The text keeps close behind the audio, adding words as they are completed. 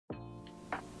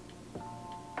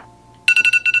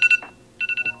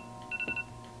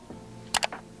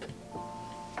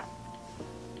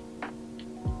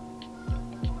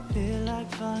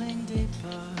falling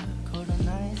deeper. Cold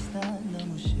nights 난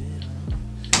너무 싫어.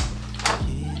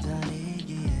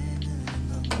 기다리기에는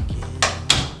너무 길어.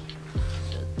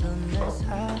 줬던 내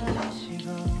사랑이 식어.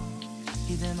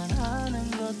 기대만 하는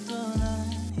것도 난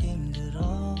힘들어.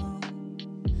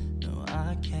 No,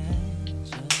 I can't,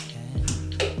 just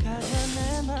can't. 가져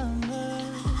내 마음을,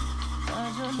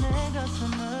 가져 내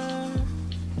가슴을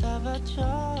다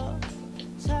바쳐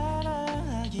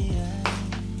사랑하기에.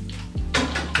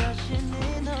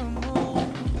 자신이 너무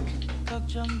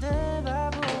걱정돼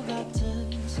바보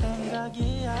같은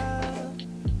생각이야.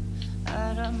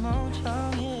 알아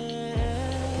멍청해.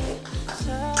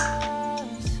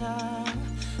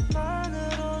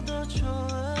 상상만으로도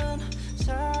좋은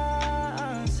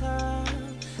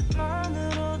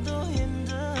상상만으로도 힘든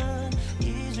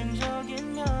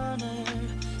이중적인 면을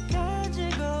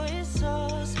가지고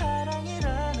있어.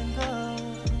 사랑이라는 걸.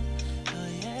 Oh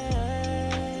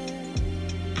yeah.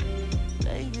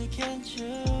 Baby, can't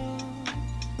you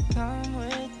come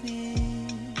with me?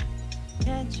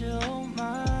 Can't you hold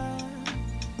my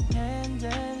hand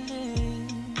and leave?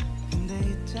 근데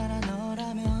있잖아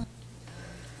너라면.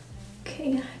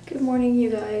 Okay, good morning you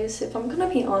guys. If I'm gonna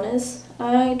be honest,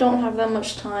 I don't have that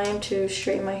much time to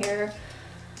straighten my hair.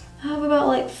 I have about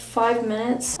like 5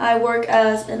 minutes. I work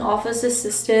as an office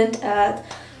assistant at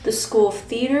the School of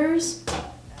Theaters,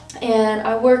 and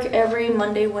I work every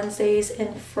Monday, Wednesdays,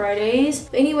 and Fridays.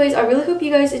 But anyways, I really hope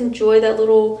you guys enjoy that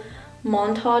little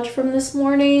montage from this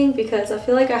morning, because I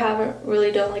feel like I haven't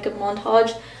really done like a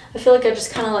montage. I feel like I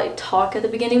just kind of like talk at the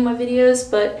beginning of my videos,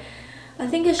 but I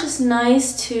think it's just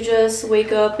nice to just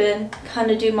wake up and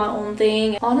kind of do my own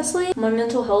thing. Honestly, my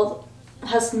mental health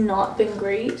has not been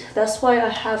great. That's why I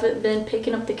haven't been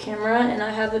picking up the camera and I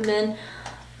haven't been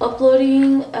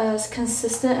uploading as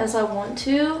consistent as I want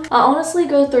to. I honestly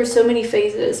go through so many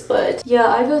phases, but yeah,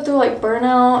 I go through like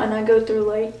burnout and I go through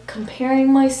like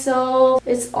comparing myself.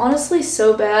 It's honestly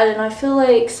so bad, and I feel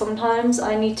like sometimes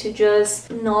I need to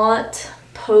just not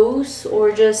post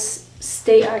or just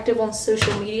stay active on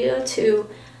social media to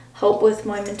help with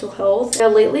my mental health. Yeah,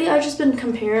 lately I've just been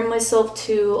comparing myself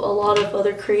to a lot of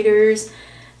other creators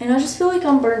and I just feel like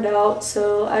I'm burned out,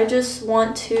 so I just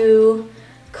want to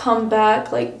come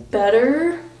back like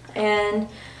better, and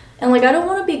like I don't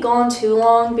want to be gone too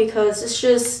long, because it's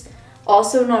just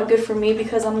also not good for me,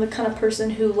 because I'm the kind of person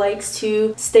who likes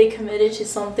to stay committed to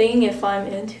something if I'm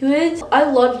into it. I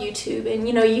love YouTube, and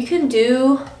you know, you can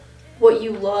do what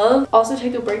you love, also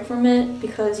take a break from it,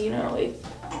 because you know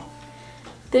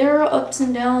there are ups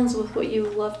and downs with what you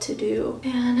love to do.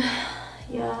 And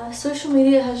yeah, social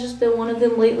media has just been one of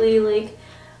them lately. Like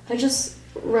I just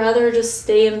rather just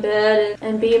stay in bed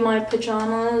and be in my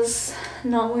pajamas,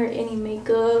 not wear any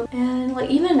makeup. And like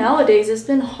even nowadays it's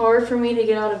been hard for me to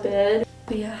get out of bed.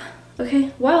 But yeah,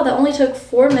 okay, wow, that only took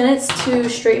 4 minutes to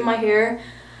straighten my hair.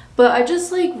 But I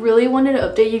just like really wanted to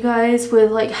update you guys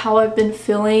with like how I've been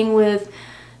feeling with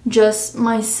just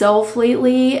myself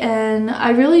lately. And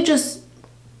I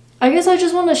guess I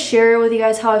just want to share with you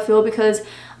guys how I feel, because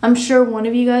I'm sure one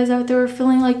of you guys out there are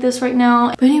feeling like this right now.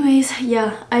 But anyways,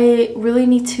 yeah, I really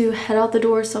need to head out the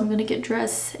door, so I'm gonna get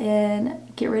dressed and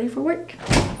get ready for work.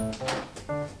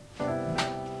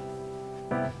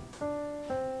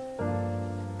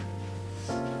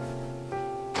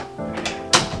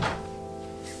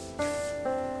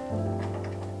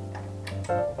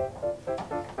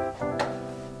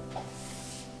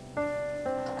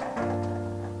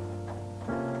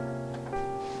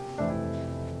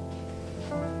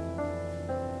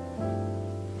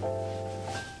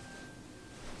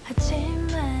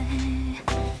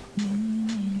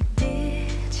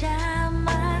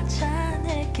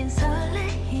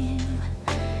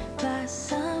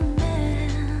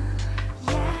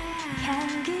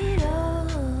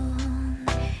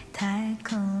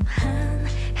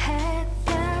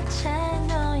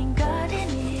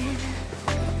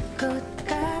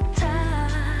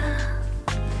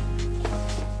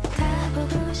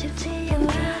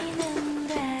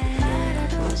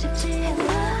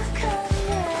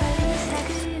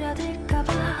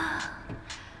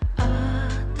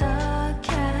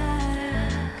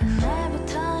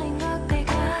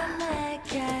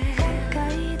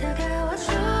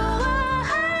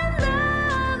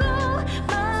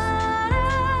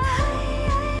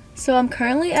 So I'm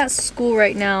currently at school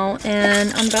right now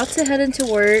and I'm about to head into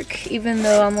work, even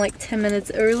though I'm like 10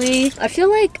 minutes early. I feel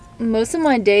like most of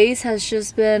my days has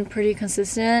just been pretty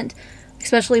consistent,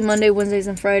 especially Monday, Wednesdays,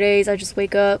 and Fridays. I just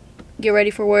wake up, get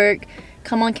ready for work,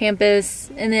 come on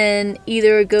campus, and then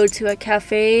either go to a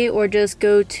cafe or just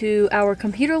go to our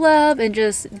computer lab and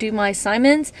just do my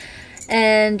assignments.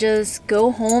 and just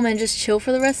go home and just chill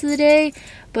for the rest of the day.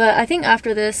 But I think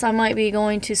after this I might be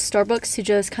going to Starbucks to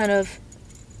just kind of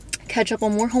catch up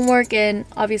on more homework and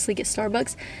obviously get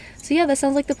Starbucks. So yeah, that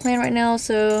sounds like the plan right now.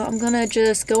 So I'm gonna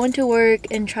just go into work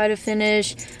and try to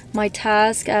finish my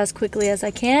task as quickly as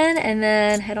I can and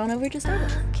then head on over to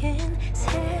Starbucks.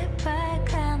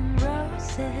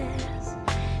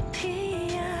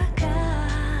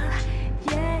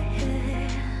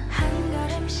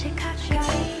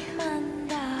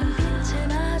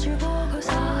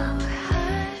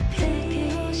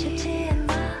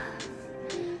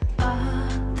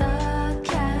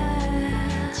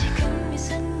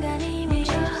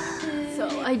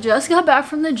 I just got back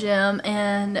from the gym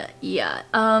and yeah,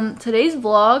 today's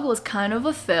vlog was kind of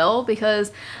a fail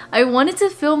because I wanted to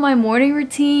film my morning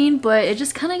routine, but it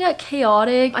just kind of got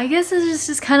chaotic. I guess it's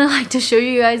just kind of like to show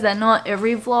you guys that not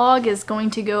every vlog is going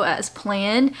to go as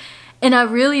planned, and I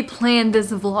really planned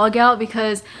this vlog out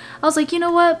because I was like, you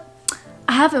know what?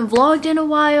 I haven't vlogged in a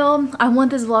while. I want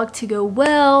this vlog to go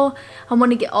well. I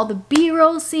want to get all the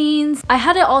B-roll scenes. I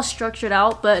had it all structured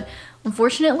out, but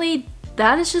unfortunately,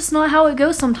 that is just not how it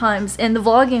goes sometimes in the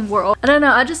vlogging world. I don't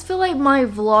know, I just feel like my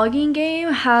vlogging game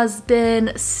has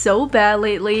been so bad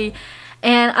lately,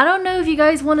 and I don't know if you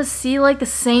guys want to see like the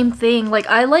same thing. Like,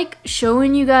 I like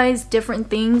showing you guys different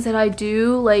things that I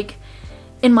do like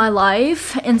in my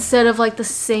life instead of like the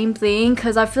same thing,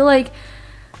 because I feel like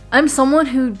I'm someone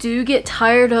who do get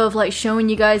tired of like showing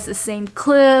you guys the same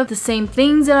clip, the same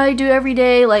things that I do every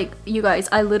day. Like, you guys,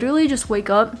 I literally just wake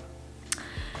up,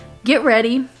 get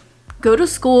ready, go to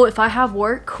school if I have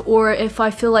work or if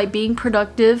I feel like being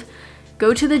productive,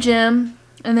 go to the gym,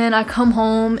 and then I come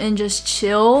home and just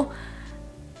chill,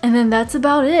 and then that's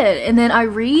about it. And then I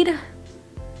read,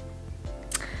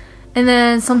 and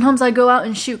then sometimes I go out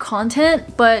and shoot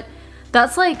content, but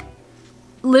that's like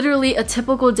literally a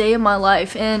typical day in my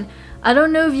life. And I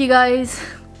don't know if you guys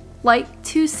like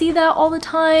to see that all the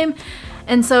time.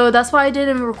 And so that's why I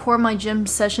didn't record my gym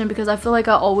session, because I feel like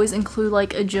I always include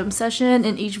like a gym session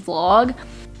in each vlog.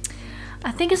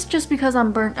 I think it's just because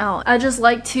I'm burnt out. I just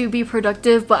like to be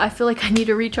productive, but I feel like I need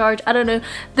to recharge. I don't know.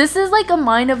 This is like a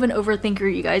mind of an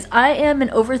overthinker, you guys. I am an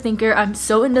overthinker. I'm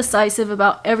so indecisive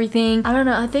about everything. I don't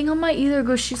know. I think I might either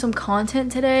go shoot some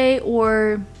content today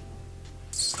or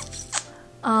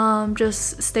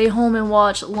just stay home and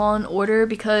watch Law and Order,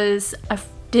 because I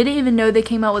didn't even know they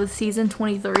came out with a season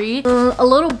 23. A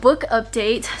little book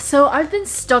update. So I've been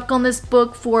stuck on this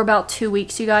book for about 2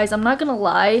 weeks, you guys. I'm not gonna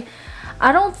lie.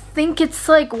 I don't think it's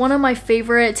like one of my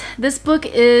favorite. This book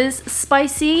is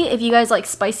spicy, if you guys like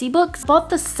spicy books. I bought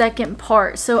the second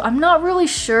part, so I'm not really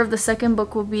sure if the second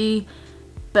book will be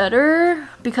better,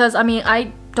 because I mean,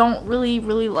 I don't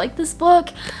really like this book.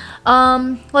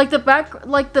 Like the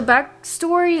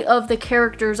backstory of the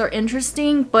characters are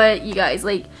interesting, but you guys,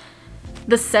 like,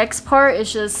 the sex part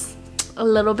is just a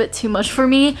little bit too much for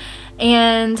me.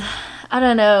 And I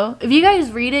don't know, if you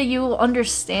guys read it, you will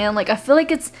understand. Like, I feel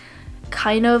like it's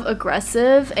kind of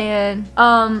aggressive, and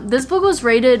this book was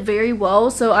rated very well,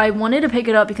 so I wanted to pick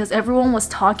it up because everyone was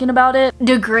talking about it.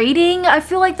 Degrading, I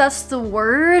feel like that's the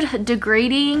word,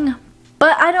 degrading,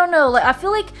 but I don't know. Like, I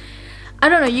feel like, I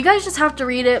don't know, you guys just have to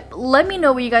read it. Let me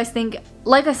know what you guys think.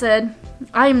 Like I said,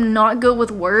 I'm not good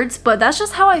with words, but that's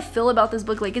just how I feel about this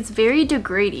book. Like, it's very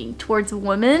degrading towards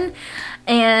women,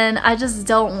 and I just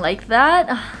don't like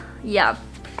that. Yeah,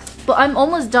 but I'm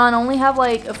almost done. I only have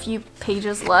like a few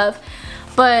pages left.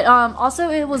 But also,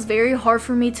 it was very hard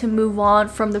for me to move on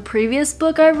from the previous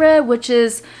book I read, which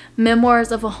is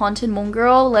Memoirs of a Haunted Moon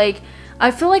Girl. Like,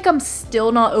 I feel like I'm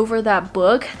still not over that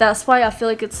book. That's why I feel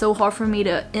like it's so hard for me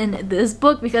to end this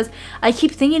book, because I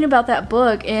keep thinking about that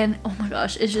book, and oh my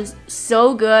gosh, it's just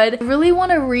so good. I really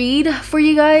want to read for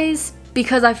you guys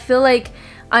because I feel like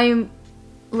I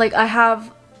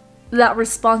have that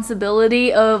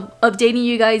responsibility of updating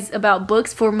you guys about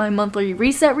books for my monthly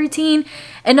reset routine,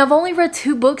 and I've only read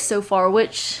 2 books so far,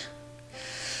 which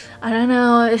I don't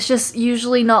know, it's just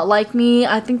usually not like me.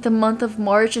 I think the month of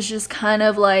March is just kind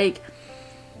of like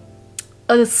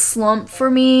a slump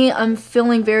for me. I'm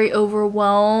feeling very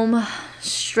overwhelmed,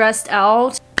 stressed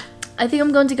out. I think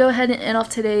I'm going to go ahead and end off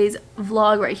today's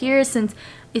vlog right here, since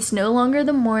it's no longer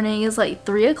the morning. It's like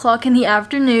 3 o'clock in the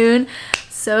afternoon.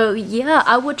 So yeah,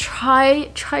 I would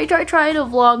try to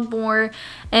vlog more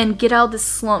and get out of this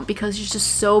slump, because it's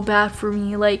just so bad for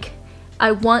me. Like,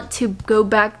 I want to go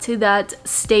back to that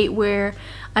state where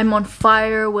I'm on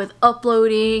fire with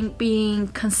uploading, being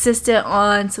consistent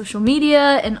on social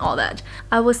media and all that.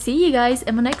 I will see you guys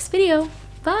in my next video.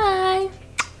 Bye!